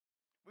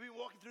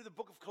through the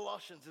book of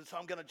Colossians, and so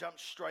I'm going to jump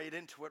straight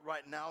into it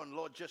right now. And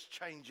Lord, just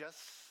change us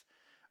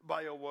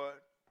by your word.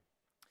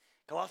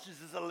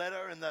 Colossians is a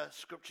letter in the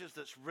scriptures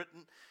that's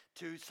written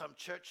to some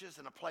churches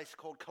in a place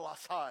called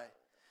Colossae.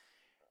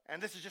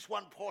 And this is just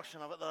one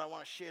portion of it that I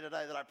want to share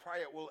today that I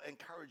pray it will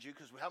encourage you,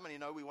 because how many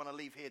know we want to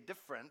leave here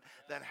different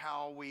than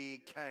how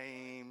we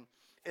came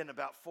in?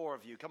 About 4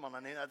 of you. Come on,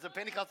 it's a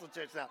Pentecostal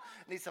church now.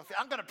 Need some.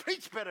 I'm going to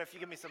preach better if you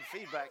give me some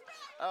feedback.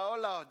 Oh,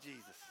 Lord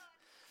Jesus.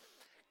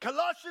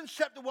 Colossians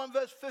chapter 1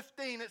 verse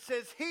 15, it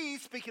says, He,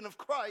 speaking of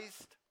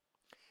Christ,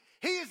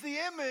 He is the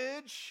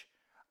image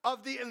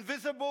of the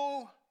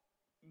invisible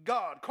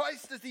God.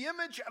 Christ is the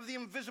image of the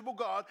invisible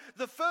God,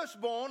 the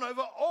firstborn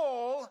over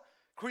all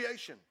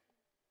creation.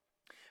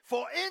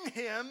 For in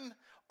Him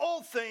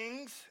all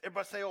things,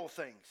 everybody say all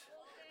things,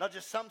 not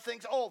just some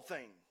things, all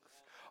things.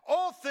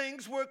 All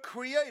things were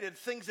created,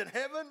 things in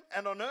heaven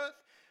and on earth,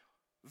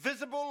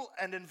 visible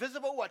and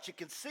invisible, what you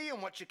can see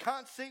and what you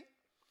can't see.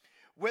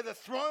 Whether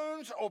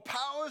thrones or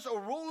powers or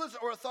rulers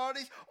or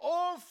authorities,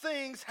 all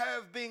things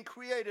have been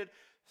created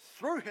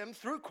through Him,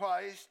 through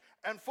Christ,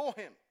 and for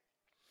Him.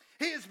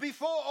 He is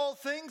before all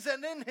things,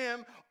 and in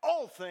Him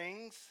all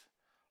things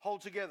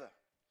hold together.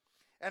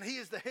 And He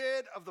is the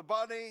head of the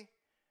body,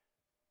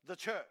 the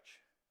church.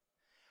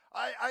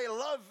 I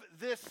love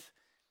this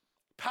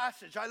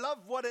passage. I love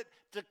what it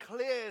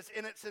declares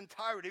in its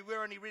entirety.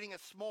 We're only reading a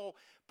small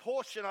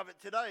portion of it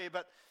today,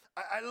 but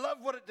I love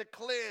what it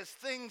declares.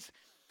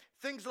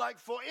 Things like,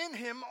 for in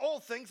Him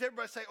all things,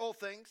 everybody say all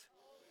things.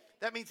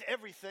 That means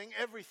everything,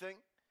 everything.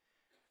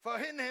 For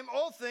in Him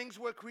all things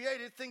were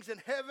created, things in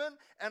heaven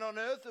and on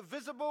earth,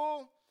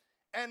 visible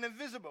and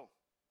invisible.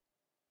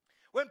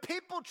 When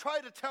people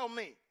try to tell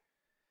me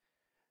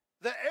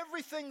that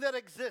everything that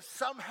exists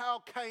somehow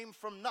came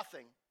from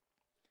nothing,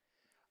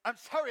 I'm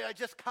sorry, I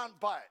just can't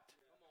buy it.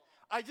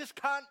 I just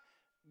can't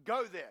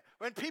go there.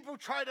 When people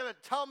try to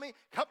tell me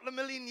a couple of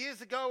million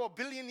years ago or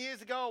billion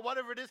years ago or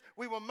whatever it is,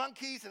 we were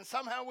monkeys and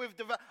somehow we've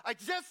developed, I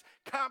just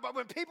can't. But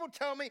when people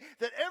tell me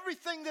that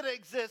everything that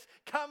exists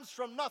comes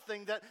from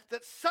nothing, that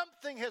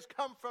something has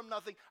come from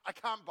nothing, I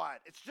can't buy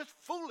it. It's just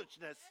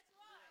foolishness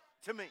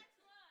to me.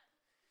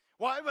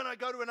 Why? When I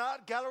go to an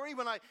art gallery,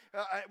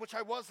 which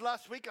I was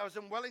last week, I was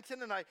in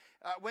Wellington and I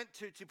went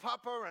to Te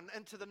Papa and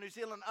into the New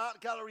Zealand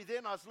art gallery there,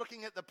 and I was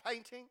looking at the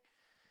painting.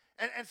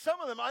 And some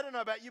of them, I don't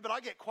know about you, but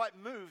I get quite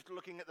moved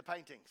looking at the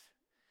paintings.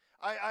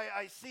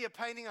 I see a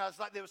painting, I was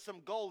like, there were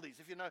some Goldies.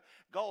 If you know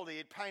Goldie,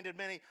 he'd painted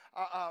many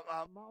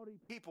Maori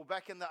people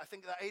back in the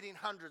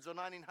 1800s or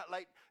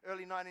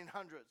early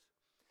 1900s.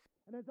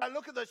 And as I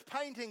look at those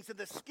paintings and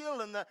the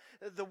skill and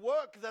the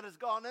work that has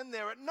gone in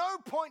there, at no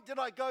point did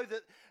I go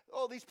that,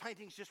 these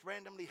paintings just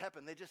randomly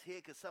happen. They're just here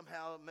because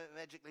somehow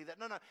magically that.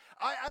 No.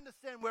 I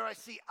understand where I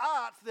see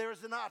art, there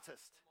is an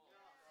artist.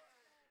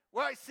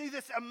 Where I see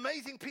this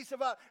amazing piece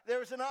of art,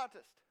 there is an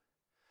artist.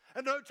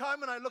 At no time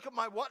when I look at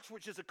my watch,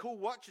 which is a cool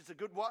watch, it's a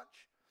good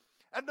watch.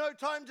 At no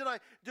time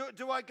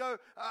do I go,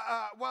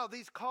 wow,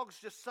 these cogs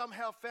just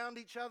somehow found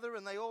each other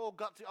and they all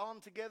got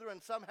on together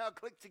and somehow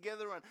clicked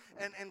together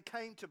and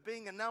came to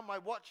being, and now my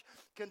watch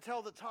can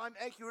tell the time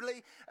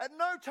accurately. At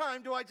no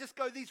time do I just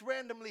go, these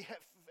randomly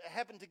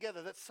happen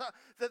together,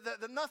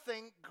 that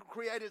nothing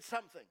created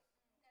something.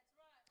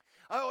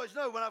 That's right. I always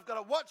know when I've got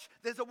a watch,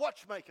 there's a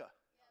watchmaker.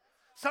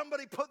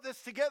 Somebody put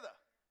this together.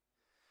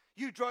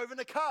 You drove in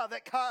a car.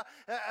 That car,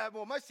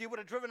 most of you would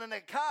have driven in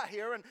a car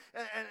here, and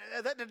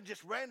that didn't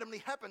just randomly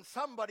happen.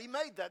 Somebody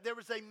made that. There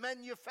was a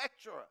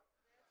manufacturer.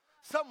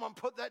 Someone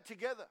put that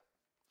together.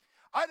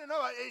 I don't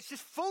know. It's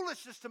just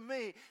foolishness to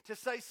me to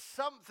say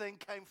something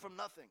came from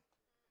nothing.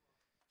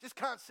 Just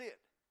can't see it.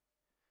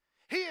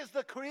 He is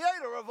the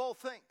creator of all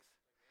things.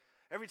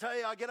 Every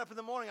day I get up in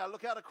the morning, I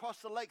look out across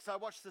the lakes, I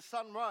watch the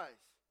sun rise.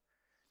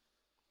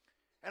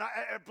 And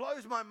it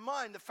blows my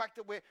mind, the fact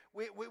that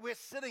we're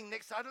sitting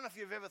next, I don't know if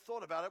you've ever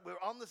thought about it,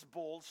 we're on this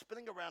ball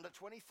spinning around at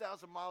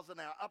 20,000 miles an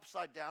hour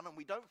upside down, and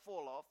we don't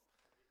fall off.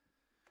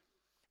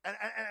 And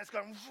it's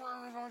going,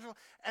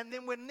 and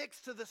then we're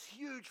next to this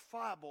huge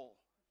fireball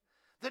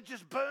that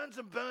just burns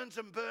and burns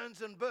and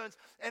burns and burns.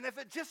 And if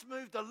it just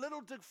moved a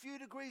few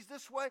degrees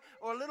this way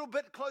or a little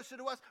bit closer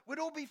to us, we'd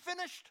all be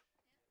finished.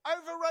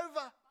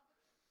 Over.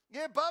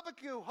 Yeah,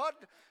 barbecue, hot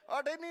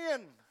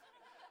Indian.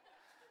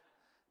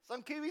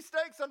 Some kiwi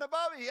steaks on the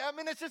barbie. I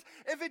mean, it's just,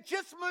 if it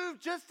just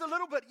moved just a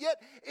little bit,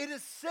 yet it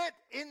is set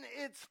in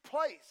its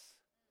place.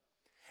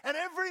 And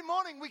every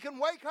morning we can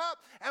wake up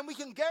and we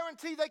can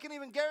guarantee, they can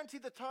even guarantee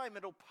the time,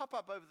 it'll pop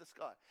up over the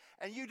sky.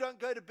 And you don't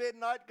go to bed at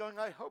night going,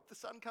 I hope the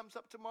sun comes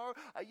up tomorrow.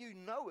 You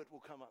know it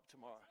will come up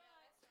tomorrow.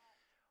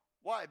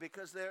 Why?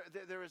 Because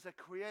there is a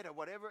creator.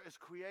 Whatever is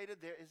created,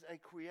 there is a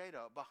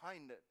creator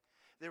behind it.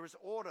 There is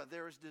order,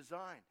 there is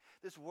design.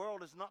 This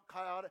world is not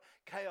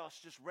chaos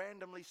just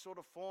randomly sort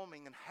of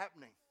forming and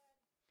happening.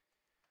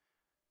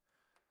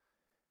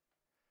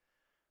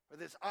 Where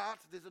there's art,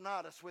 there's an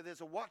artist. Where there's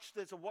a watch,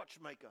 there's a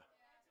watchmaker.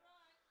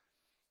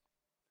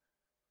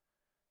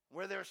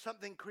 Where there is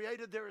something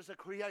created, there is a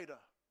creator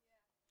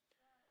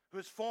who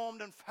has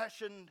formed and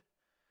fashioned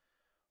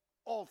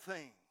all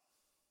things.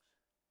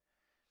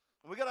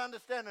 We've got to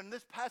understand in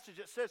this passage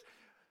it says,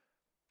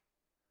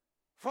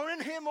 for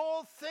in him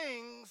all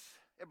things,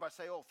 everybody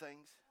say all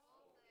things.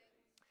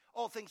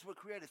 All things were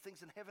created,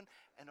 things in heaven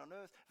and on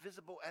earth,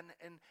 visible and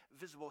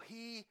invisible.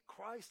 He,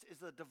 Christ, is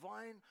the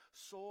divine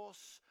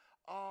source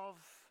of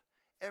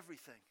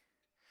everything.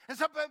 And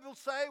some people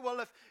say,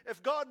 well,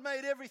 if God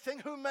made everything,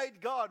 who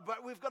made God?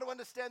 But we've got to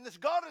understand this.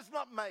 God is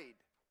not made.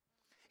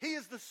 He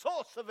is the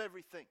source of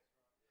everything.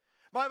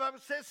 My Bible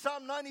says,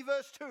 Psalm 90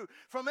 verse 2,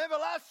 from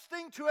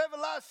everlasting to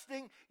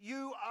everlasting,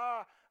 you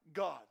are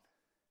God.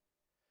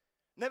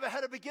 Never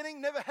had a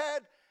beginning, never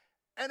had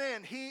an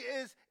end. He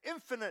is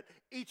infinite,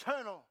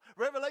 eternal.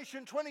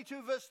 Revelation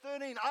 22 verse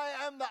 13,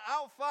 I am the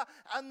Alpha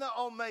and the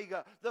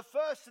Omega, the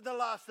first and the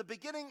last, the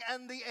beginning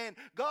and the end.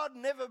 God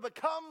never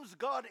becomes,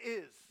 God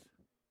is.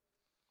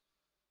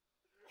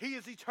 He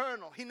is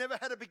eternal. He never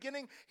had a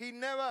beginning. He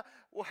never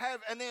will have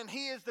an end.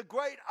 He is the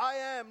great I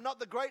am, not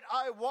the great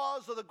I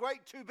was or the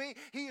great to be.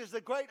 He is the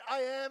great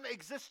I am,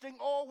 existing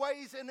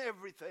always in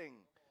everything.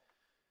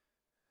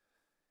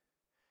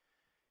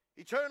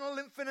 Eternal,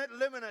 infinite,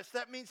 limitless.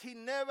 That means he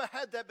never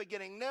had that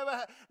beginning, never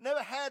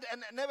had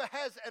and never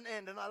has an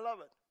end, and I love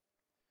it.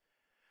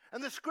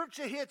 And the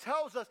scripture here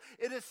tells us,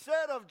 it is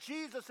said of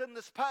Jesus in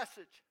this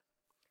passage,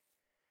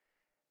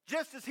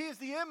 just as he is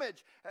the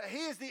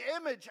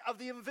image of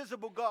the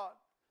invisible God.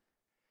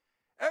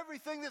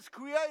 Everything that's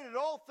created,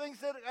 all things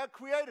that are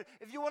created,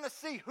 if you want to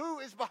see who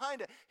is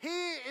behind it,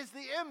 he is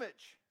the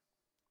image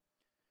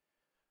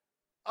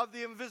of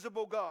the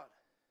invisible God.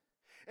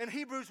 In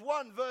Hebrews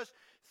 1 verse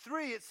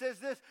 3 it says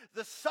this,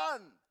 the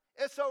Son,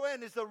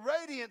 S-O-N, is the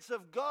radiance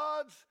of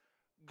God's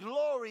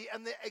glory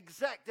and the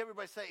exact,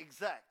 everybody say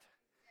exact.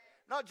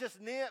 Not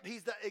just near,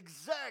 he's the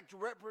exact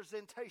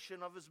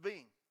representation of his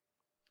being.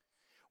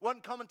 One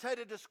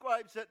commentator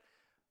describes it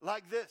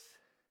like this.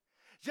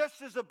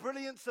 Just as the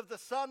brilliance of the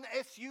sun,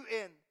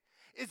 S-U-N,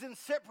 is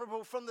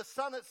inseparable from the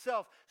sun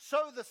itself,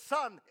 so the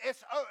Son,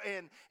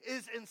 S-O-N,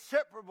 is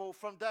inseparable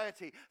from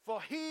deity.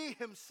 For he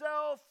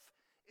himself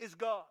is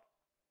God.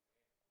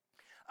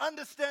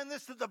 Understand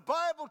this, that the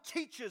Bible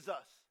teaches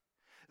us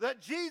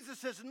that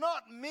Jesus is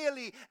not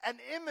merely an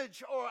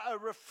image or a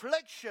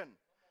reflection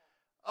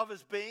of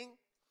his being,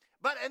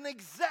 but an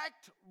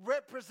exact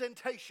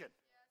representation.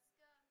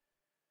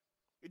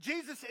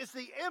 Jesus is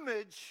the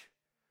image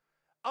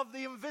of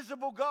the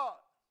invisible God.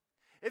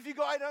 If you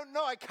go, I don't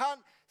know, I can't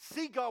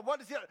see God.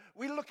 What is it?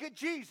 We look at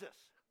Jesus.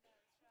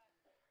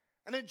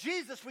 And in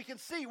Jesus we can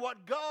see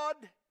what God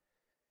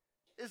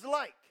is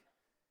like.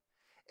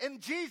 In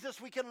Jesus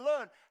we can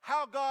learn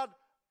how God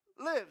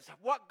lives,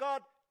 what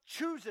God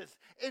chooses.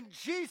 In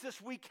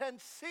Jesus we can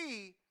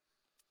see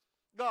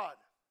God.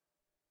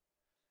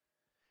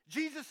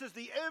 Jesus is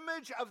the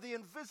image of the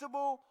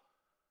invisible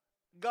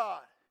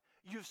God.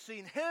 You've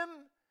seen him,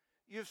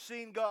 you've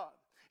seen God.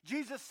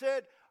 Jesus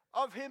said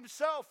of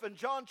himself in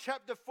John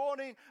chapter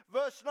 14,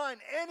 verse 9,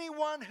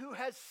 anyone who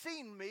has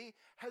seen me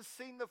has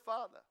seen the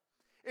Father.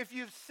 If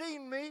you've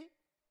seen me,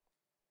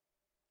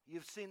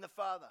 you've seen the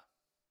Father.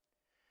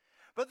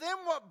 But then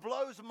what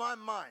blows my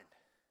mind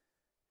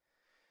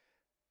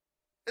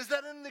is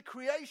that in the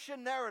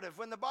creation narrative,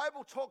 when the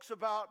Bible talks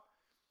about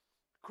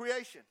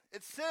creation,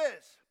 it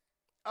says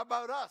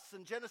about us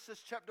in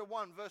Genesis chapter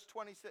 1, verse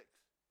 26.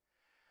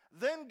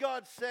 Then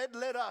God said,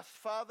 let us,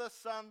 Father,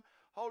 Son,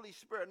 Holy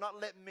Spirit, not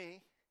let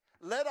me,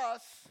 let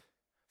us,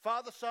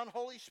 Father, Son,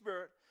 Holy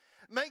Spirit,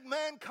 make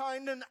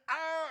mankind in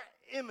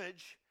our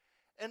image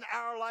and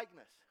our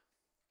likeness.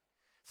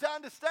 See, I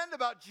understand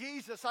about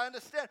Jesus, I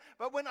understand.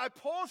 But when I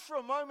pause for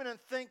a moment and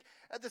think,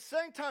 at the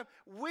same time,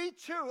 we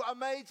too are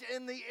made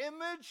in the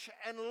image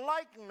and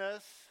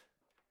likeness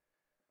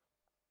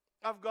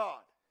of God.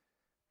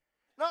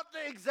 Not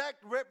the exact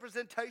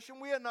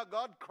representation. We are not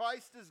God.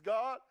 Christ is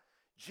God.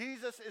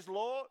 Jesus is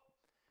Lord.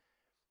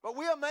 But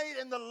we are made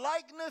in the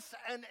likeness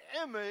and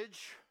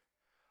image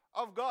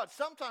of God.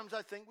 Sometimes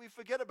I think we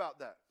forget about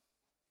that.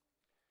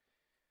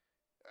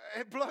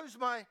 It blows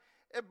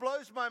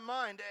my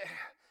mind.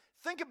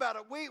 Think about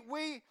it.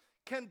 We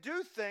can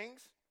do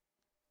things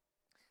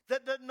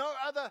that no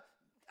other,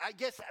 I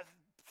guess,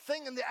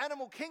 thing in the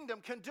animal kingdom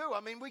can do. I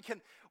mean, we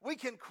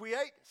can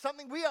create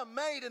something. We are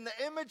made in the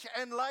image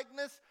and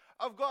likeness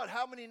of God.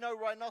 How many know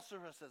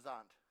rhinoceroses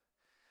aren't?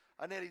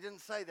 I nearly didn't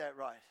say that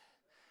right.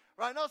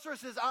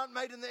 Rhinoceroses aren't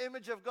made in the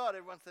image of God.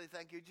 Everyone say,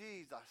 thank you,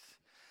 Jesus.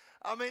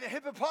 I mean,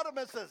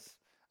 hippopotamuses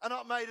are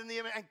not made in the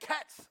image, and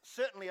cats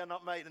certainly are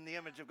not made in the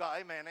image of God.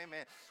 Amen,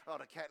 amen. Oh,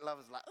 the cat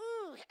lovers like,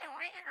 ooh.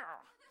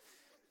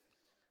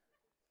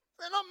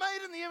 They're not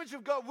made in the image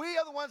of God. We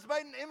are the ones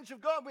made in the image of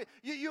God.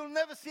 You'll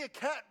never see a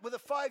cat with a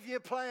 5-year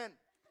plan.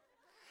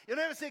 You'll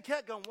never see a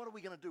cat going, what are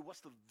we going to do? What's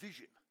the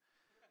vision?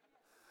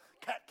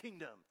 Cat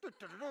kingdom.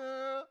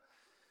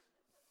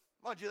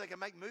 Mind you, they can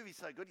make movies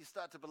so good you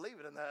start to believe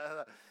it. And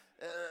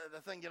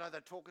the thing,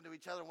 they're talking to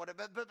each other and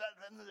whatever. But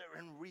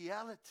in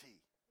reality,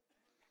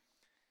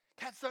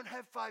 cats don't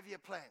have 5-year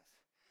plans.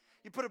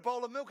 You put a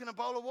bowl of milk in a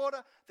bowl of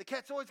water, the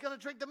cat's always going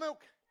to drink the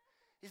milk.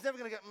 He's never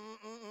going to go,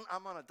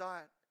 I'm on a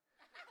diet.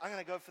 I'm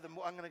going to go for the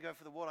water. I'm going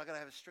to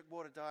have a strict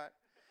water diet.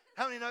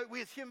 How many know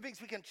we as human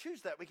beings, we can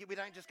choose that? We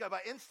don't just go by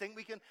instinct.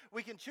 We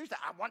can choose that.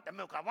 I want the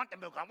milk. I want the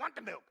milk. I want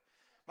the milk.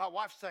 My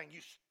wife's saying,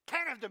 you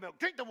can't have the milk.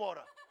 Drink the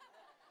water.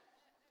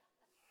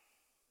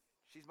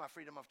 She's my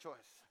freedom of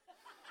choice.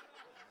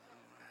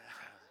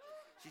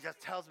 She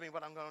just tells me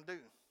what I'm going to do.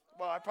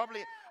 Well, I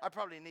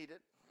probably need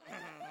it.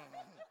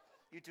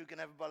 You two can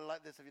have a bottle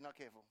like this if you're not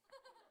careful.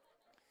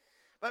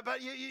 But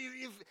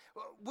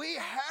we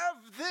have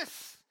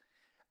this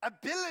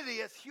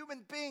ability as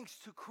human beings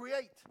to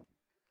create.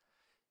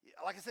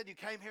 Like I said, you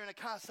came here in a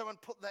car. Someone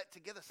put that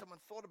together. Someone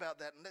thought about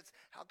that. And that's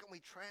how can we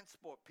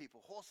transport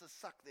people? Horses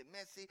suck. They're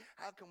messy.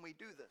 How can we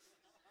do this?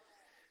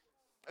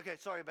 Okay,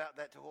 sorry about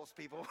that to horse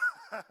people.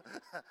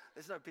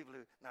 There's no people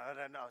who,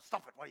 no,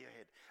 stop it while you're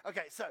ahead.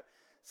 Okay, so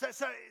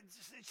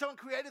someone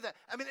created that.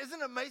 I mean,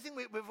 isn't it amazing?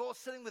 We're all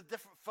sitting with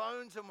different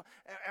phones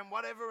and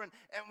whatever, and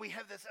we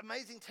have this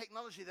amazing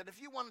technology that if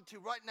you wanted to,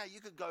 right now, you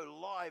could go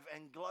live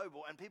and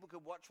global, and people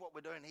could watch what we're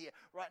doing here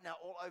right now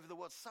all over the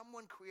world.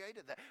 Someone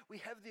created that. We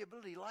have the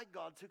ability, like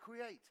God, to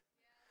create,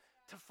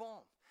 to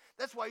form.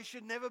 That's why you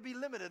should never be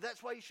limited.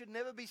 That's why you should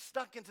never be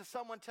stuck into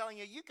someone telling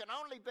you, you can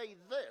only be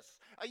this,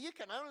 or you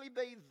can only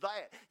be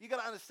that. You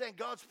got to understand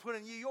God's put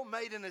in you. You're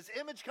made in his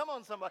image. Come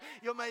on, somebody.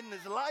 You're made in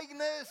his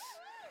likeness.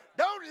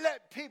 Don't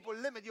let people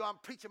limit you. I'm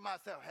preaching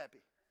myself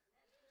happy.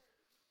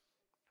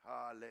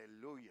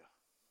 Hallelujah.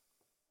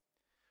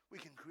 We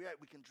can create,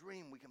 we can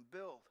dream, we can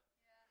build.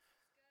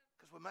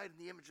 Because we're made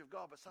in the image of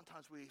God, but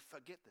sometimes we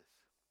forget this.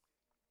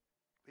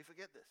 We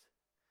forget this.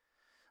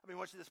 I've been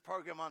watching this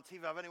program on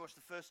TV. I've only watched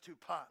the first 2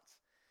 parts.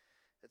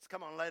 It's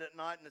come on late at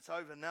night and it's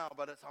over now,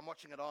 but I'm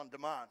watching it on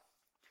demand.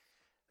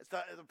 It's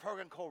the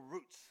program called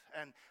Roots.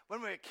 And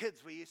when we were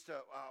kids, we used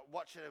to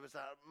watch it. It was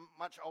a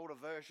much older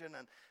version.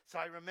 And so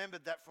I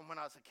remembered that from when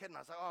I was a kid. And I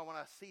was like, oh, I want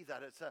to see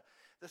that. It's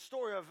the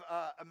story of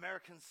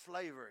American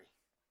slavery.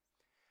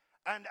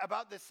 And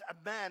about this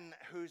man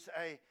who's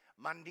a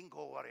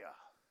Mandingo warrior.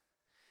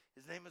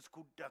 His name is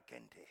Kunta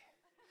Kinte.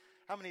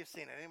 How many have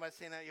seen it? Anybody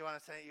seen it? You want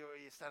to say it?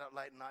 You stayed up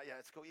late at night? Yeah,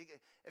 it's cool.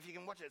 If you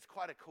can watch it, it's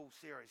quite a cool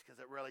series because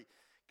it really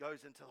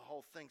goes into the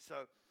whole thing.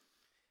 So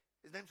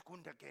his name's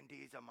Kunta Kinte.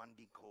 He's a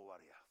Mandingo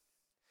warrior.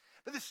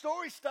 But the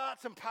story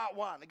starts in part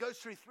 1. It goes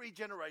through 3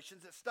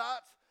 generations. It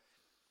starts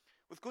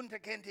with Kunta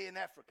Kinte in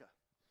Africa.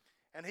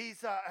 And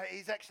he's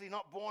actually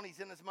not born. He's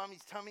in his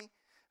mummy's tummy.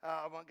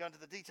 I won't go into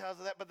the details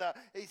of that, but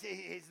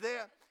he's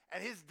there.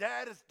 And his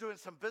dad is doing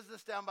some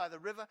business down by the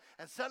river.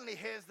 And suddenly he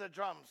hears the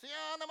drums.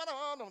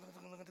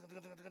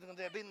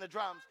 They're beating the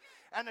drums.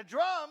 And the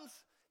drums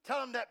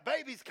tell him that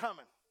baby's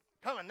coming.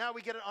 Now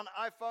we get it on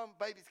iPhone,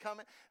 baby's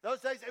coming.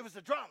 Those days, it was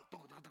the drum.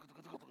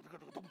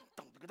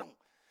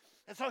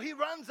 And so he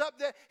runs up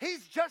there.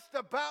 He's just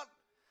about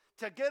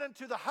to get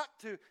into the hut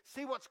to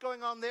see what's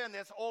going on there. And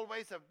there's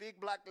always a big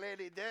black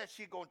lady there.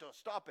 She's going to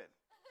stop him.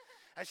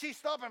 And she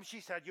stopped him. She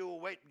said, you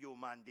wait, you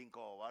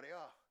Mandingo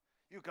warrior.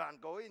 You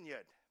can't go in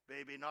yet.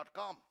 Baby not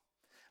come.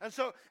 And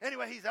so,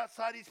 anyway, he's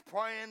outside. He's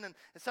praying. And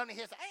suddenly he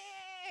hears,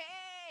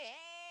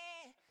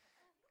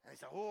 and he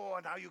said, oh,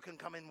 now you can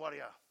come in,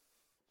 warrior.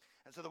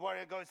 And so the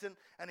warrior goes in,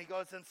 and he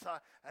goes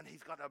inside, and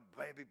he's got a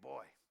baby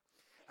boy.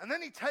 And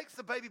then he takes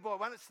the baby boy.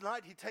 When it's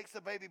night, he takes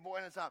the baby boy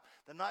in his arm.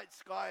 The night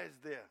sky is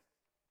there.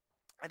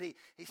 And he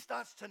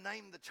starts to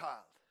name the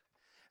child.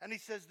 And he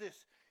says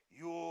this,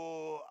 you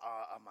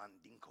are a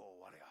Mandingo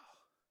warrior.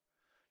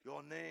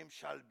 Your name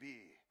shall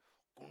be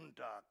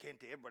Kunta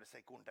Kinte. Everybody say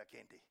Kunta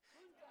Kinte.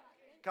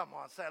 Come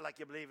on, say it like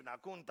you believe in now.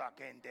 Kunta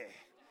Kinte.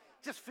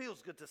 Just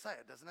feels good to say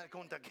it, doesn't it?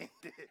 Kunta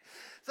Kinte.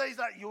 So he's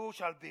like, you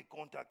shall be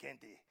Kunta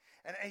Kinte.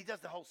 And he does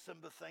the whole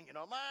Simba thing, you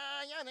know,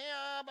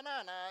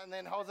 banana, and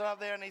then holds it up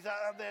there, and he's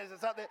up there,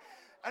 it's up there,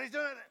 and he's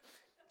doing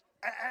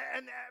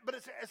it. But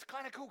it's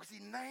kind of cool because he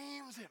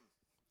names him.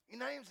 He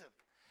names him.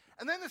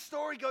 And then the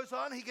story goes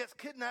on. He gets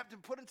kidnapped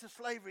and put into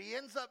slavery. He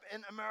ends up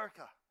in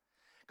America,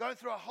 going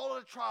through a whole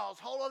lot of trials,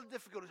 whole lot of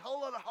difficulties, whole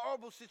lot of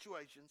horrible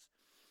situations.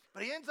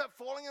 But he ends up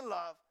falling in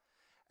love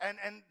and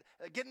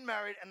getting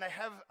married, and they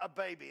have a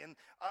baby. And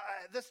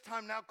this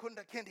time now,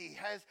 Kunta Kinte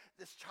has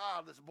this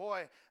child, this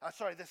boy,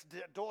 this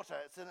daughter.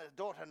 It's in his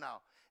daughter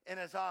now, in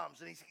his arms.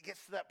 And he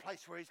gets to that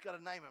place where he's got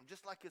to name him,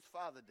 just like his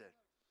father did.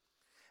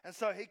 And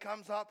so he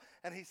comes up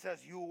and he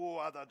says, you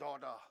are the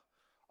daughter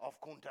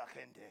of Kunta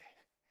Kinte,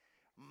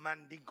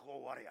 Mandingo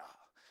warrior.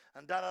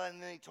 And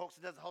then he talks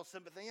and does the whole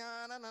sympathy.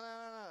 And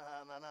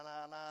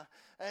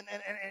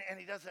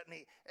he does it,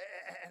 and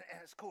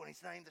it's cool. And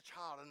he's named the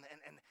child,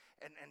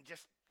 and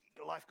just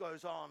life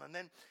goes on. And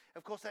then,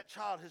 of course, that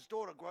child, his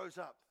daughter, grows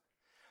up.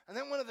 And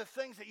then one of the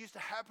things that used to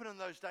happen in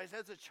those days,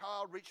 as a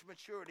child reached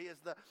maturity, as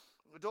the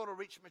daughter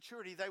reached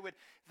maturity, they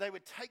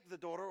would take the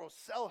daughter or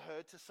sell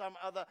her to some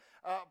other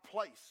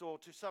place or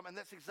to some, and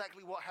that's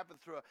exactly what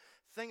happened through a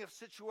thing of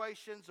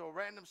situations or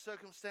random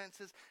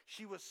circumstances.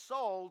 She was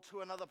sold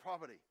to another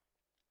property.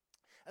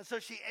 And so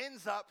she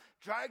ends up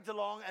dragged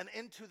along and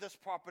into this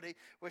property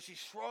where she's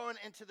thrown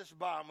into this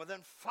barn. Within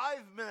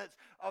 5 minutes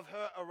of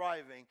her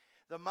arriving,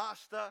 the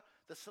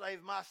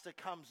slave master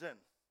comes in and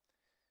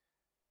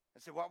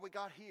said, what we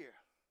got here?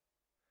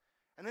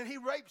 And then he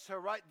rapes her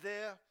right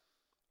there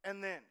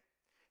And then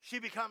she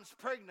becomes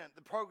pregnant.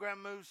 The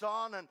program moves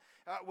on, and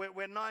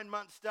we're 9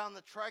 months down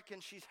the track,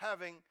 and she's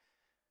having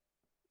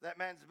that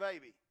man's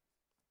baby.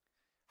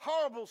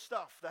 Horrible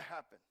stuff that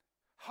happened.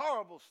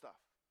 Horrible stuff.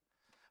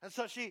 And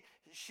so she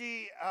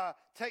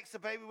takes the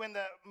baby. When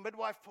the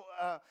midwife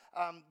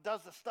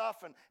does the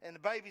stuff and the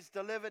baby's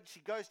delivered,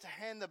 she goes to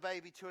hand the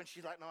baby to her, and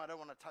she's like, no, I don't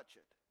want to touch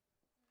it.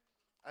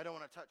 I don't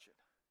want to touch it.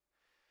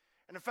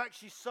 And in fact,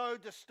 she's so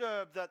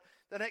disturbed that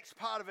the next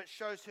part of it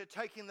shows her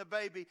taking the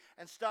baby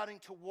and starting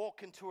to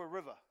walk into a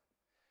river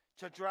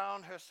to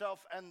drown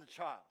herself and the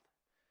child.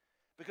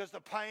 Because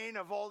the pain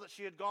of all that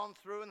she had gone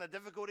through and the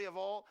difficulty of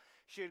all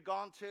she had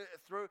gone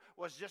through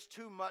was just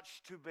too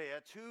much to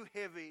bear, too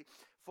heavy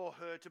for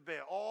her to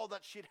bear, all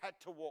that she'd had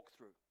to walk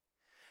through.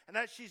 And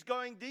as she's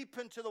going deep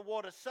into the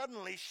water,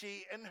 suddenly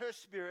she, in her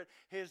spirit,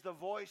 hears the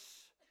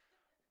voice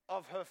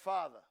of her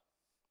father.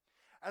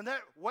 And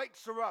that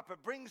wakes her up.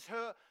 It brings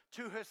her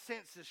to her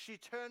senses. She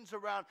turns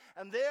around,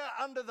 and there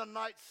under the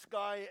night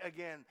sky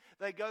again,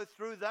 they go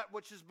through that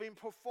which has been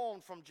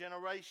performed from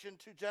generation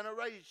to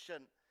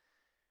generation.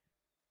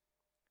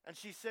 And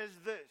she says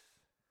this,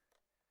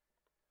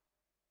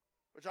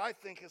 which I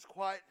think is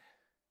quite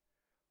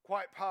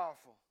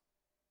powerful.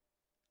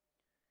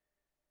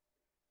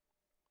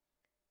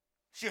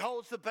 She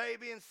holds the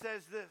baby and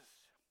says this,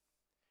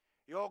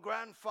 your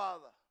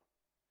grandfather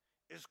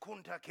is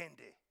Kunta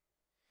Kinte.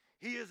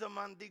 He is a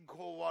Mandingo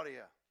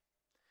warrior.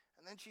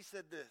 And then she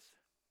said this.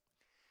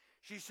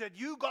 She said,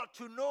 you got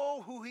to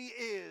know who he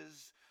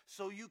is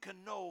so you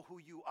can know who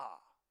you are.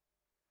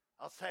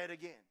 I'll say it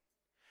again.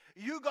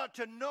 You got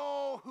to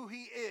know who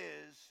he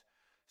is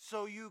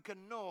so you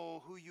can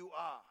know who you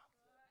are.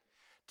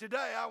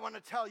 Today, I want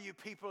to tell you,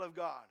 people of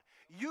God,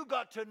 you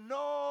got to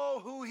know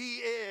who he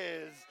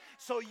is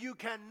so you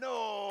can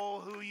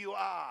know who you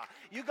are.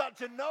 You got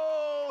to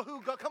know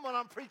who God, come on,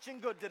 I'm preaching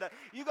good today.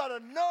 You got to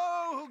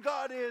know who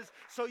God is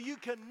so you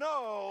can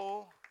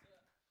know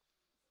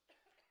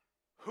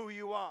who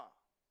you are.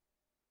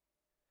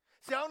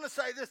 See, I want to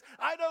say this.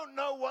 I don't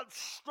know what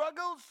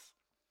struggles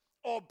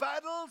or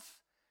battles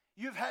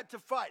you've had to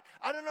fight.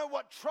 I don't know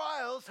what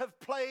trials have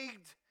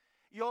plagued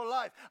your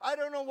life. I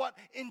don't know what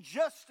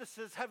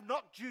injustices have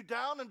knocked you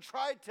down and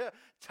tried to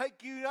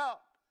take you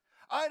out.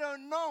 I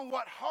don't know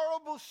what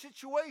horrible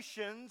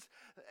situations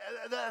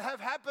that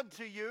have happened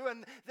to you,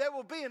 and there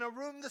will be in a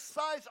room this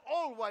size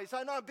always.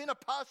 I know I've been a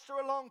pastor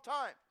a long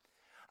time.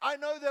 I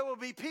know there will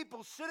be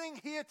people sitting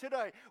here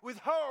today with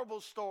horrible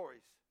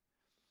stories,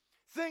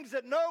 things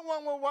that no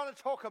one will want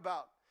to talk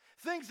about,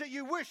 things that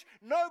you wish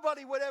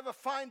nobody would ever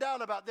find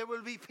out about. There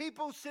will be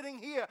people sitting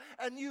here,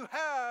 and you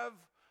have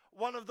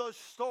one of those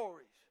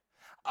stories.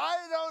 I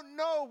don't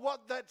know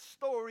what that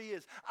story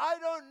is. I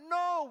don't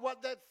know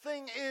what that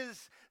thing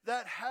is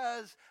that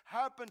has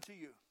happened to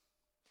you.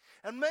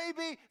 And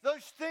maybe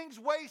those things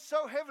weigh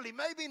so heavily.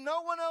 Maybe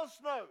no one else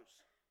knows.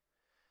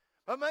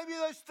 But maybe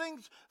those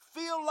things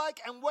feel like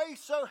and weigh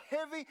so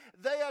heavy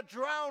they are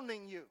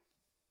drowning you.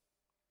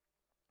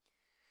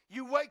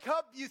 You wake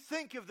up, you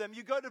think of them.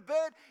 You go to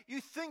bed,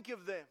 you think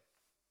of them.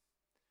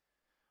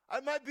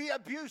 It might be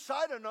abuse,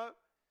 I don't know.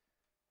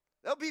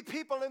 There'll be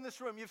people in this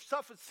room, you've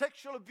suffered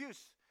sexual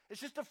abuse. It's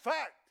just a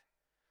fact.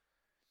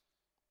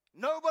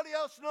 Nobody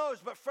else knows,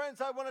 but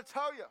friends, I want to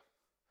tell you.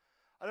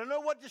 I don't know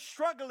what your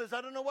struggle is.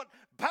 I don't know what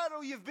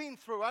battle you've been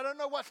through. I don't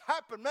know what's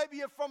happened. Maybe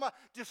you're from a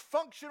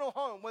dysfunctional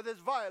home where there's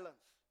violence.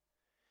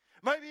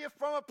 Maybe you're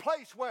from a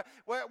place where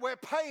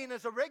pain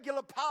is a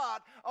regular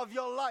part of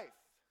your life.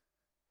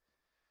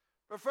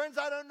 But friends,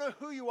 I don't know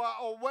who you are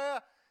or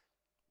where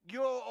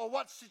you're or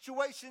what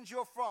situations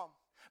you're from.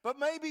 But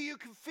maybe you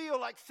can feel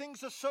like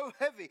things are so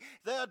heavy,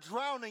 they are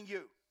drowning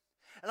you.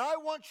 And I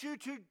want you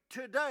to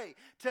today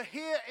to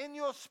hear in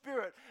your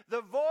spirit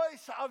the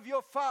voice of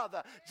your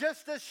Father,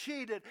 just as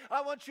she did.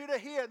 I want you to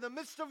hear in the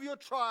midst of your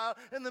trial,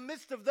 in the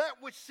midst of that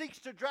which seeks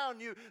to drown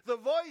you, the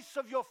voice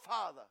of your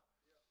Father.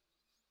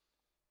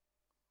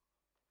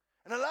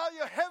 And allow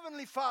your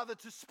Heavenly Father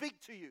to speak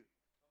to you,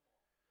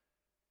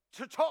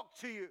 to talk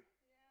to you.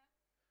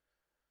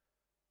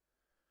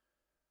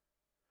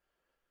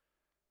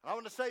 I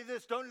want to say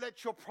this, don't let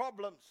the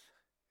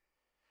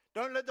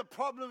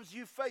problems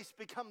you face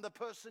become the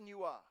person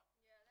you are.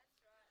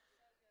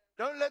 Yeah, that's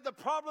right. Don't let the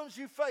problems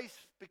you face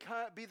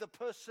be the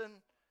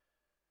person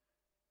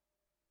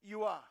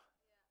you are.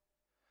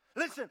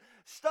 Yeah. Listen,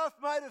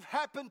 stuff might have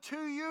happened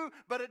to you,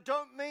 but it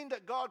don't mean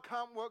that God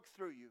can't work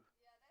through you.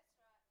 Yeah, that's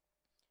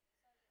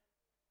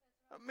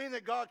right. It don't mean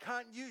that God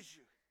can't use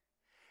you.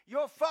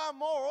 You're far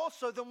more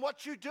also than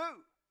what you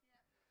do.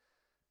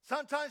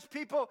 Sometimes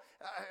people,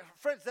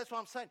 friends, that's what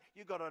I'm saying.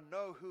 You got to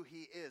know who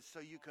he is so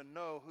you can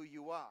know who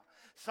you are.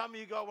 Some of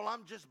you go, well,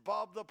 I'm just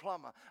Bob the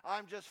plumber.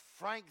 I'm just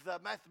Frank the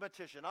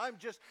mathematician. I'm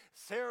just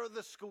Sarah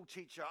the school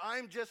teacher.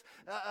 I'm just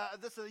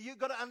this. You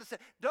got to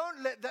understand.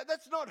 Don't let that.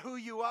 That's not who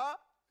you are.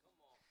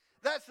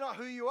 That's not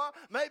who you are.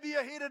 Maybe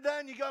you're here today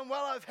and you're going,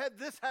 well, I've had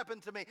this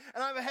happen to me,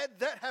 and I've had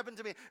that happen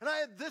to me, and I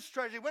had this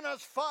tragedy. When I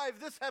was 5,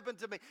 this happened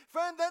to me.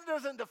 Friend, that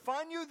doesn't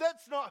define you.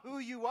 That's not who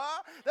you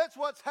are. That's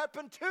what's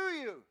happened to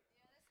you.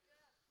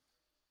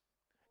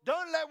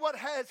 Don't let what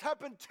has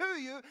happened to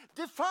you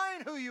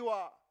define who you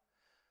are.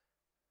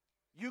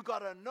 You got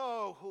to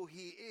know who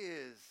he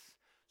is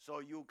so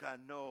you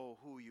can know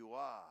who you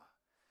are.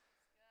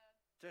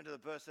 Turn to the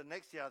person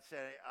next to you and say,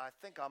 I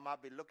think I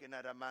might be looking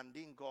at a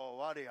Mandingo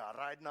warrior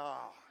right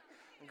now.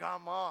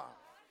 Come on.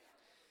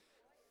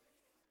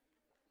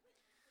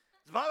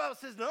 The Bible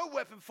says, no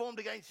weapon formed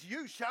against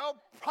you shall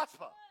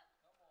prosper.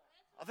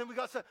 I think we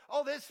got to say,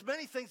 there's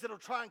many things that will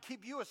try and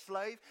keep you a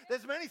slave.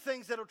 There's many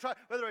things that will try,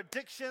 whether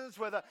addictions,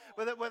 whether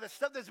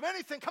stuff. There's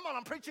many things. Come on,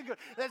 I'm preaching good.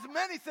 There's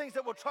many things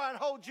that will try and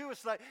hold you a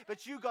slave.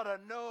 But you got to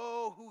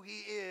know who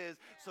he is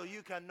so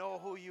you can know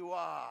who you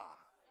are.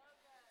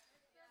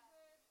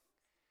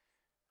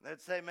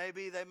 Let's say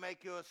maybe they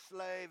make you a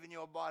slave in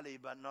your body,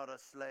 but not a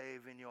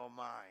slave in your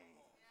mind.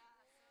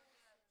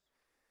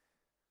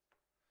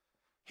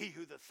 He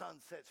who the Son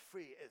sets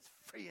free is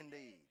free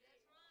indeed.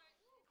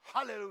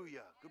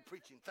 Hallelujah. Good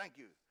preaching. Thank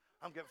you.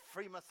 I'm getting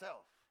free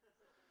myself.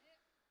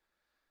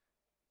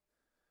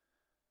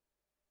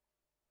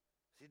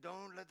 See,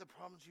 don't let the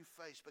problems you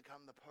face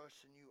become the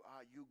person you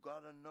are. You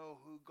got to know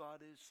who God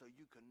is so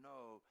you can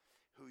know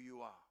who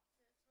you are.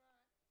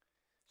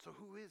 So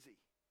who is he?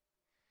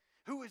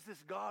 Who is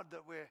this God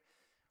that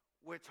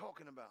we're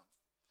talking about?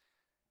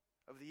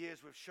 Over the years,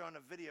 we've shown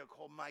a video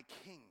called My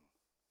King.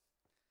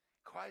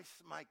 Christ,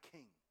 my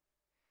King.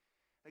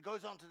 It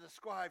goes on to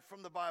describe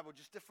from the Bible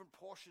just different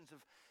portions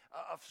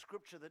of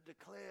Scripture that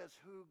declares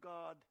who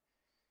God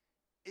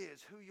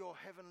is, who your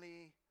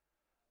heavenly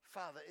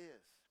Father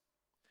is.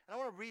 And I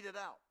want to read it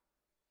out.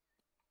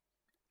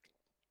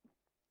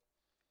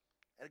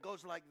 And it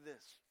goes like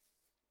this.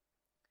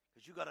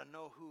 Because you got to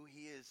know who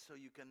he is so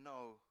you can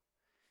know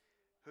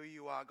who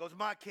you are. It goes,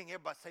 my King.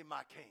 Everybody say,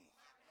 my King.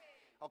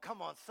 Oh,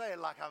 come on. Say it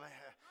like I'm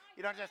here.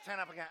 You don't just turn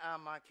up and go,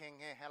 I'm my King.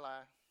 Hey, hello.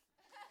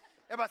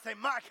 Everybody say,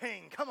 my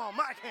King. Come on,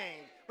 my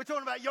King. We're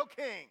talking about your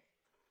King.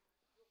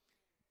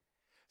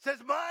 It says,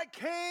 my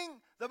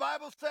King, the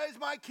Bible says,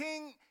 my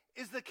King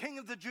is the King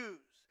of the Jews.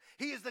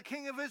 He is the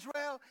King of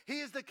Israel.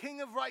 He is the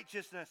King of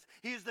righteousness.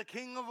 He is the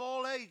King of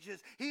all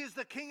ages. He is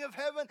the King of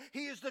heaven.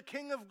 He is the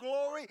King of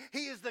glory.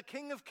 He is the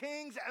King of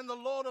kings and the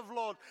Lord of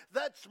lords.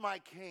 That's my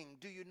King.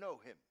 Do you know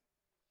him?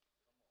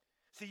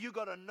 See, you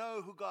got to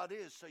know who God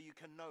is so you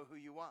can know who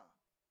you are.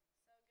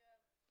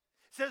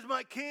 Says,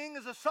 my King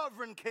is a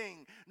sovereign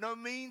King. No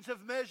means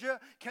of measure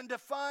can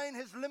define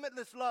his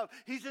limitless love.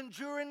 He's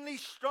enduringly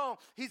strong.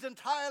 He's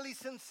entirely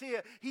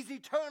sincere. He's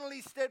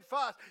eternally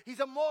steadfast. He's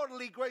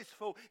immortally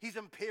graceful. He's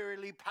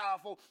imperially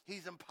powerful.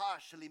 He's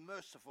impartially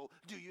merciful.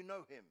 Do you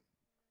know him?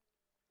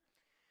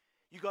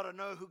 You got to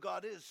know who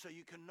God is so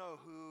you can know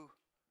who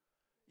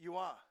you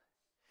are.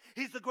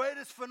 He's the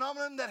greatest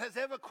phenomenon that has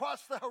ever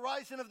crossed the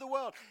horizon of the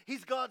world.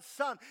 He's God's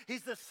Son.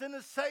 He's the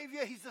sinner's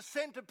Savior. He's the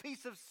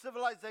centerpiece of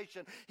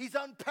civilization. He's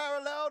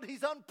unparalleled.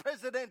 He's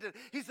unprecedented.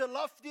 He's the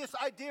loftiest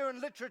idea in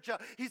literature.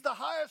 He's the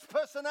highest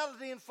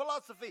personality in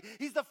philosophy.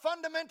 He's the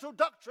fundamental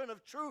doctrine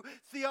of true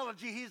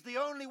theology. He's the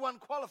only one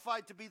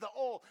qualified to be the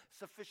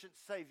all-sufficient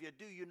Savior.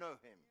 Do you know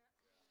him?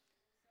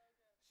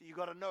 So you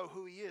got to know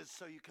who he is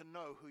so you can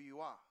know who you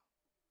are.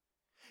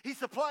 He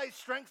supplies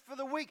strength for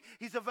the weak.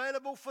 He's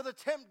available for the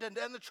tempted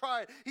and the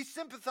tried. He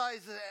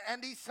sympathizes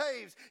and he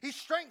saves. He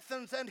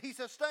strengthens and he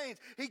sustains.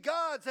 He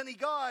guards and he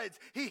guides.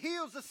 He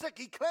heals the sick.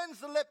 He cleanses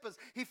the lepers.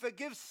 He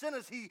forgives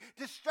sinners. He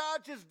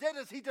discharges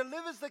debtors. He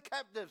delivers the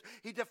captives.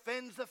 He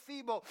defends the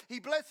feeble. He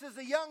blesses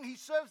the young. He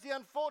serves the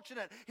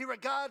unfortunate. He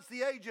regards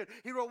the aged.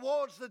 He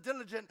rewards the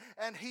diligent.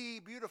 And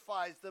he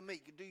beautifies the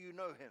meek. Do you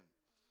know him?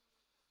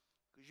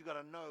 Because you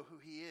got to know who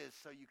he is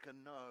so you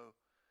can know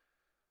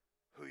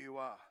who you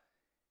are.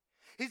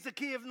 He's the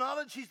key of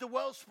knowledge. He's the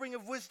wellspring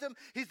of wisdom.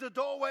 He's the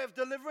doorway of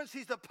deliverance.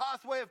 He's the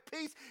pathway of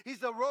peace. He's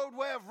the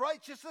roadway of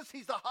righteousness.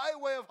 He's the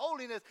highway of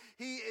holiness.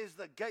 He is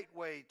the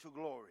gateway to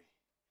glory.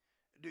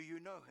 Do you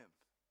know him?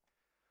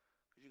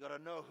 Because you got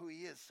to know who he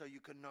is so you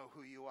can know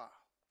who you are.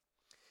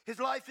 His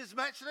life is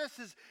matchless.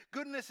 His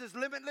goodness is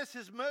limitless.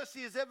 His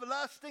mercy is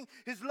everlasting.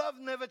 His love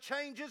never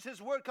changes.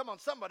 His word, come on,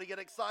 somebody get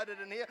excited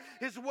in here.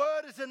 His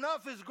word is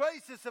enough. His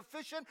grace is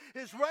sufficient.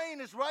 His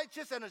reign is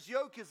righteous and his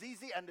yoke is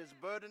easy and his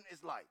burden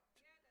is light.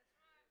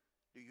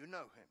 Do you know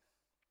him?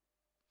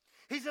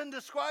 He's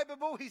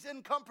indescribable. He's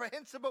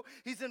incomprehensible.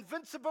 He's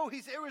invincible.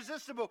 He's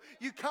irresistible.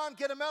 You can't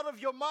get him out of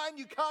your mind.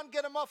 You can't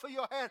get him off of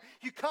your hand.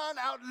 You can't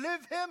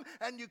outlive him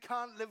and you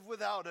can't live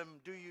without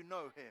him. Do you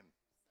know him?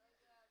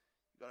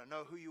 You got to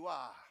know who you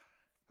are,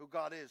 who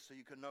God is, so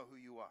you can know who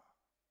you are.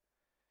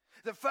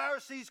 The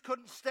Pharisees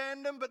couldn't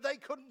stand him, but they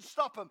couldn't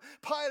stop him.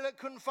 Pilate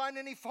couldn't find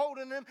any fault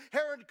in him.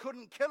 Herod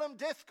couldn't kill him.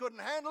 Death couldn't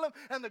handle him.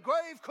 And the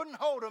grave couldn't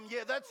hold him.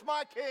 Yeah, that's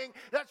my King.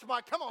 That's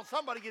my, come on,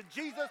 somebody give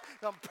Jesus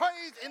some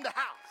praise in the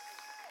house.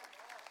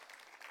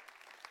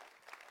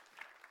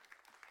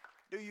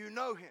 Do you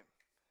know him?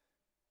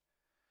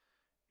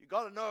 You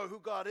got to know who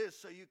God is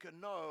so you can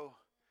know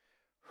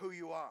who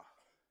you are.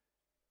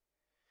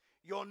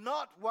 You're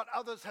not what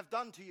others have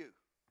done to you.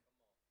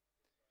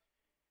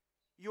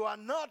 You are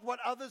not what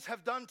others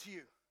have done to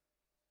you.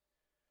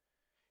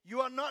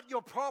 You are not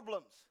your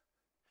problems.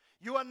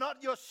 You are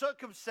not your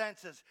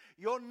circumstances.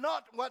 You're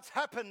not what's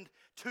happened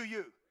to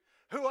you.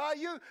 Who are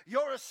you?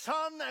 You're a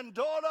son and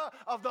daughter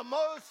of the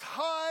Most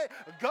High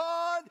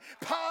God,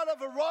 part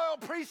of a royal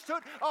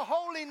priesthood, a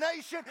holy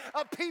nation,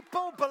 a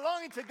people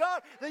belonging to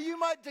God, that you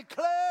might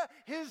declare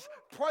His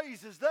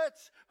praises.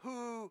 That's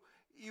who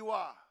you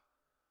are.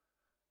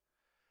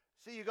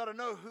 See, you got to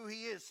know who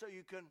He is so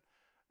you can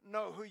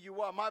know who you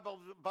are. My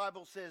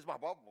Bible says, my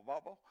Bible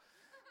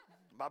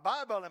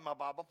in my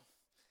Bible.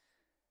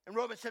 In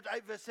Romans chapter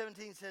 8, verse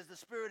 17 says, the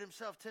Spirit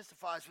Himself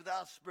testifies with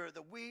our spirit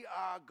that we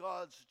are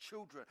God's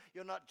children.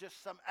 You're not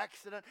just some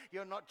accident.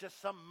 You're not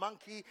just some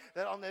monkey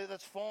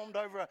that's formed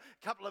over a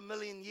couple of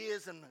million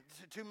years and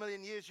 2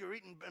 million years. You're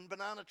eating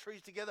banana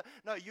trees together.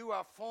 No, you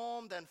are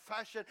formed and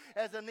fashioned.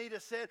 As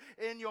Anita said,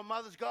 in your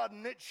mother's, God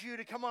knit you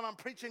to, come on, I'm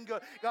preaching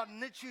good. God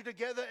knit you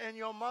together in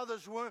your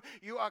mother's womb.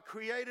 You are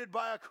created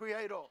by a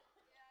creator.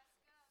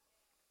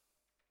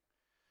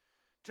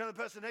 Turn to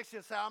the person next to you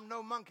and say, I'm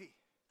no monkey.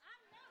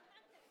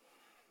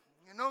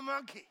 You're no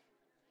monkey.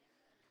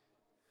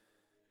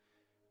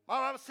 My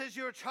Bible says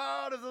you're a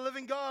child of the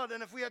living God.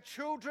 And if we are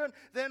children,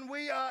 then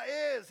we are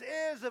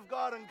heirs of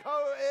God and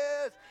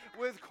co-heirs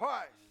with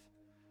Christ.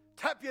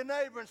 Tap your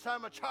neighbor and say,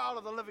 I'm a child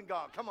of the living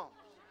God. Come on.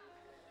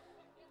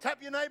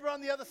 Tap your neighbor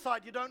on the other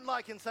side you don't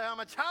like and say,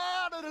 I'm a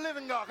child of the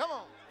living God. Come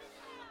on.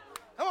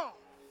 Come on.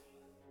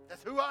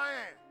 That's who I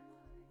am.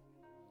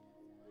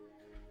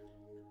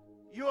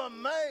 You are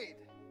made.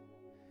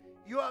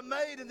 You are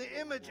made in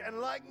the image and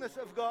likeness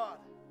of God.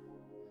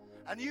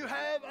 And you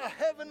have a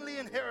heavenly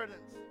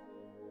inheritance.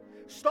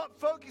 Stop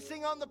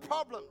focusing on the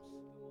problems.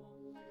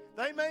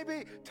 They may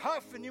be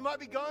tough and you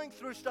might be going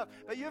through stuff,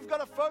 but you've got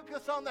to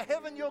focus on the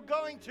heaven you're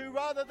going to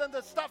rather than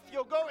the stuff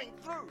you're going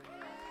through.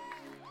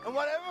 And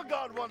whatever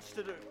God wants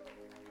to do,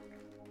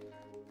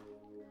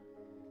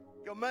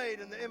 you're made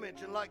in the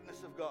image and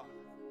likeness of God.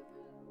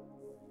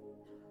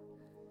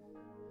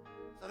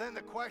 So then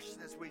the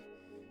question as we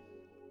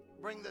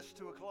bring this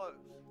to a close.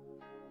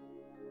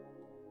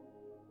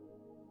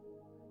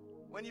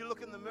 When you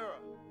look in the mirror,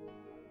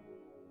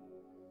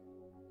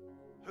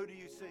 who do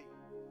you see?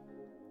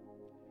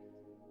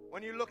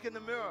 When you look in the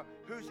mirror,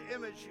 whose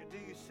image do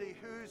you see?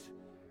 Whose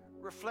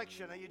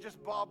reflection? Are you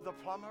just Bob the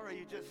plumber? Are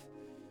you just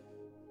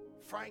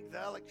Frank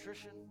the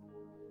electrician?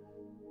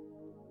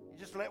 You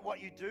just let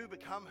what you do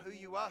become who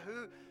you are?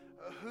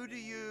 Who do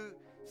you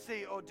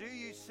see? Or do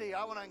you see?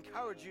 I want to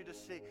encourage you to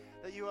see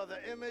that you are the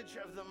image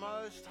of the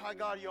Most High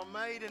God. You're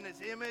made in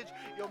His image.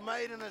 You're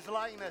made in His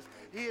likeness.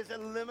 He is a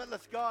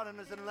limitless God and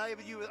has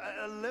enabled you with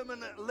a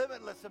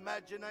limitless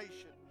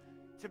imagination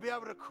to be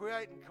able to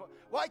create.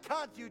 Why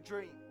can't you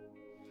dream?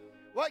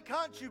 Why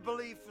can't you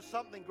believe for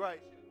something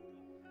great?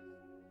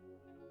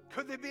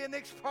 Could there be a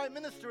next prime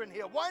minister in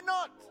here? Why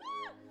not?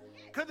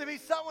 Could there be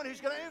someone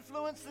who's going to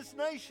influence this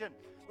nation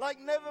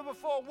like never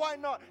before? Why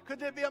not? Could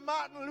there be a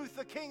Martin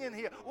Luther King in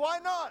here? Why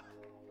not?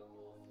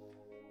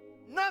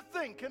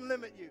 Nothing can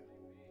limit you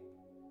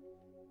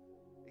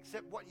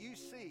except what you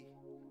see.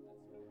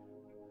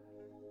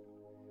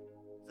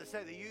 As I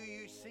say, the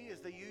you see is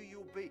the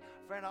you'll be.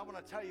 Friend, I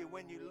want to tell you,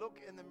 when you look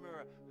in the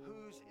mirror,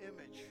 whose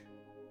image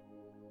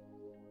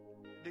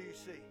do you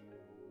see?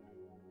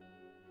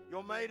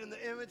 You're made in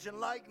the image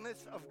and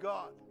likeness of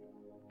God.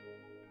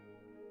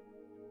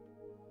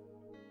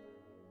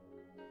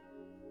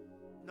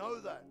 Know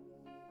that.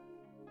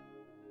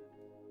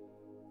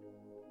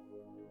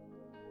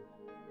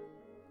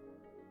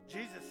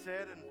 Jesus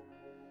said in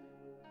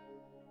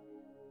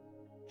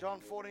John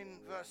 14,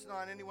 verse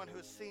 9, anyone who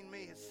has seen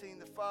me has seen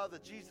the Father.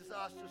 Jesus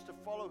asked us to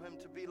follow Him,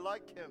 to be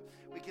like Him.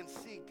 We can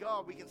see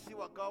God. We can see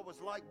what God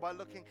was like by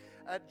looking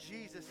at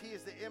Jesus. He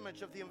is the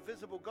image of the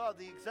invisible God,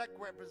 the exact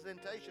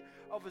representation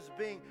of His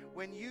being.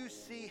 When you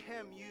see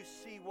Him, you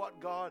see what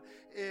God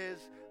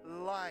is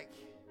like.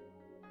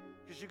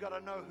 Because you've got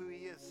to know who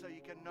He is so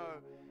you can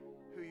know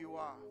who you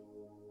are.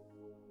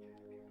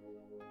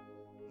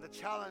 The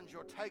challenge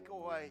or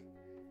takeaway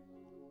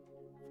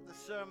for the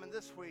sermon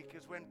this week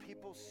is when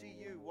people see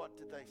you, what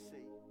do they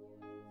see?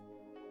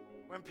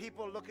 When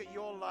people look at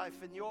your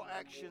life and your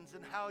actions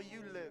and how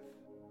you live,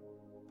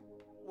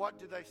 what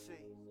do they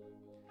see?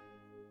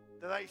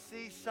 Do they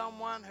see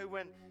someone who,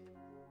 when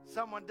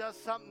someone does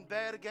something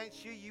bad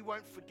against you, you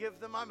won't forgive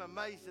them? I'm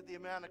amazed at the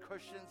amount of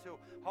Christians who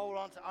hold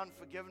on to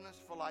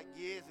unforgiveness for like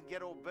years and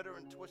get all bitter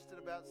and twisted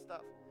about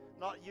stuff.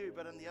 Not you,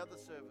 but in the other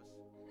service.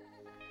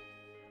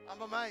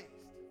 I'm amazed.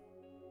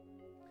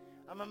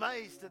 I'm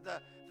amazed at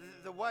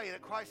the way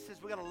that Christ says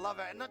we've got to love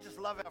not just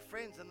love our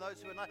friends and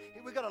those who are not,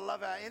 we've got to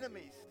love our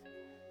enemies.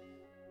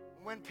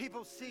 When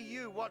people see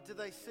you, what do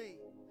they see?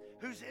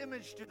 Whose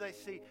image do they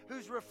see?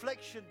 Whose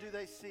reflection do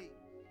they see?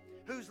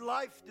 Whose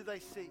life do they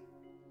see?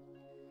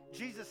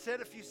 Jesus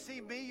said, if you see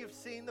me, you've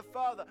seen the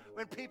Father.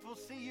 When people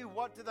see you,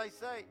 what do they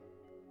say?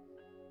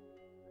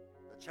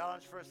 The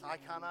challenge for us, I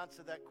can't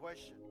answer that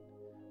question.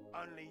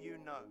 Only you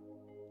know.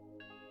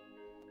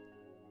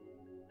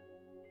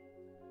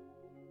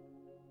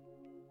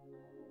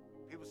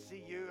 People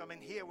see you. I mean,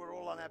 here we're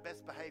all on our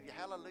best behavior.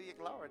 Hallelujah,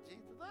 glory,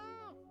 Jesus.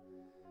 Oh.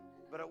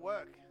 But at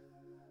work,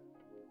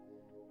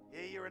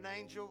 Yeah, you're an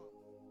angel.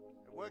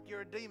 At work,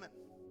 you're a demon.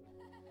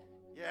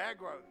 You're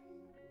aggro.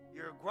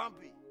 You're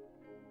grumpy.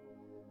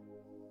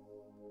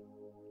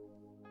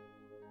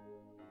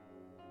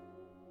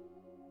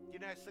 You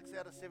know 6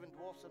 out of 7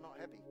 dwarfs are not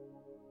happy?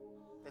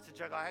 That's a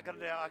joke. I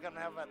couldn't have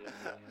it.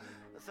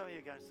 Some of you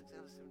are going, 6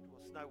 out of 7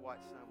 dwarfs. Snow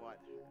White.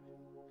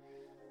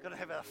 Couldn't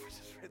have it. I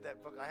just read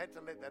that book. I had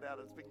to let that out.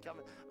 It's been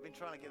coming. I've been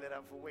trying to get that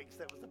out for weeks.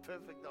 That was the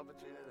perfect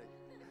opportunity.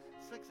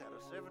 6 out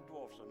of 7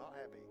 dwarfs are not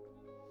happy.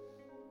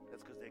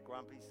 That's because they're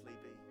grumpy,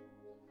 sleepy.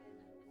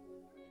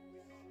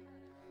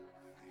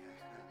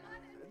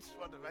 I just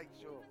wanted to make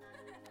sure.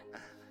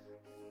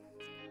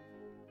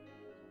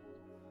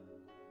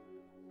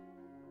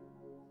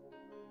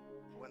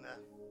 When the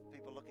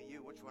people look at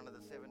you, which one of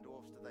the 7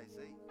 dwarfs do they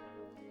see?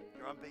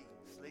 Grumpy,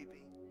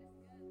 sleepy.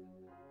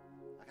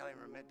 I can't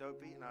even remember.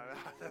 Dopey? No,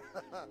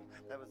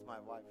 that was my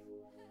wife.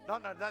 No,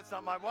 that's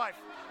not my wife.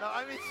 No,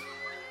 I mean...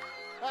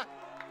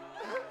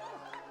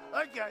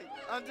 Okay,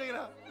 I'm thinking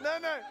of... No,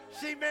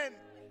 she meant...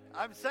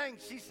 I'm saying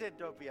she said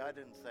dopey. I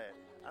didn't say it.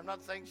 I'm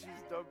not saying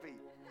she's dopey.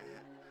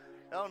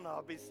 Hell no,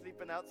 I'll be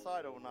sleeping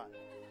outside all night.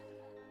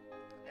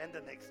 And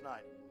the next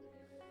night.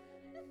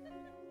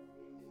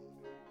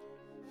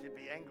 She'd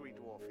be angry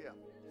dwarf, yeah.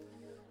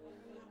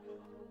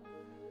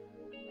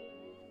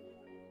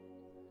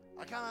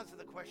 I can't answer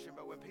the question,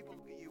 but when people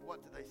look at you,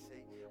 what do they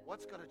see?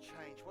 What's got to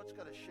change? What's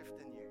got to shift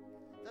in you?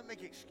 Don't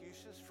make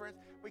excuses, friends.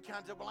 We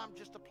can't say, well, I'm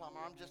just a plumber.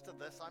 I'm just a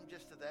this. I'm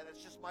just a that.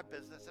 It's just my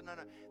business. And no,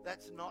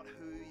 that's not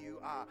who you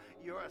are.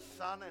 You're a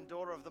son and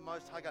daughter of the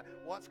Most High God.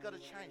 What's got to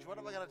change? What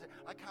am I going to do?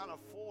 I can't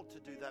afford to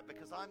do that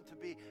because I'm to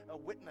be a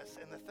witness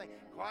in the thing.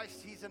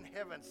 Christ, he's in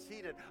heaven,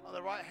 seated on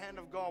the right hand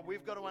of God.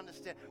 We've got to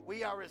understand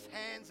we are his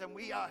hands and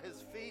we are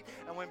his feet.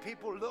 And when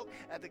people look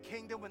at the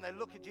kingdom, when they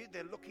look at you,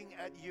 they're looking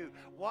at you.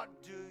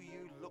 What do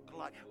you look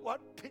like?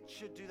 What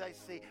picture do they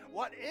see?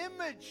 What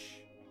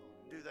image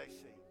do they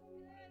see?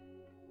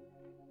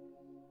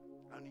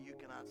 Only you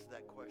can answer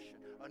that question.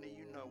 Only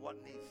you know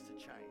what needs to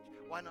change.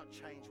 Why not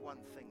change one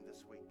thing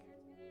this week?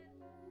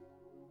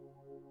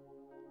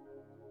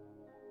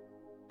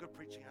 Good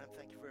preaching, home.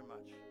 Thank you very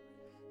much.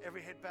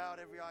 Every head bowed,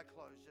 every eye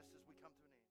closed. Just as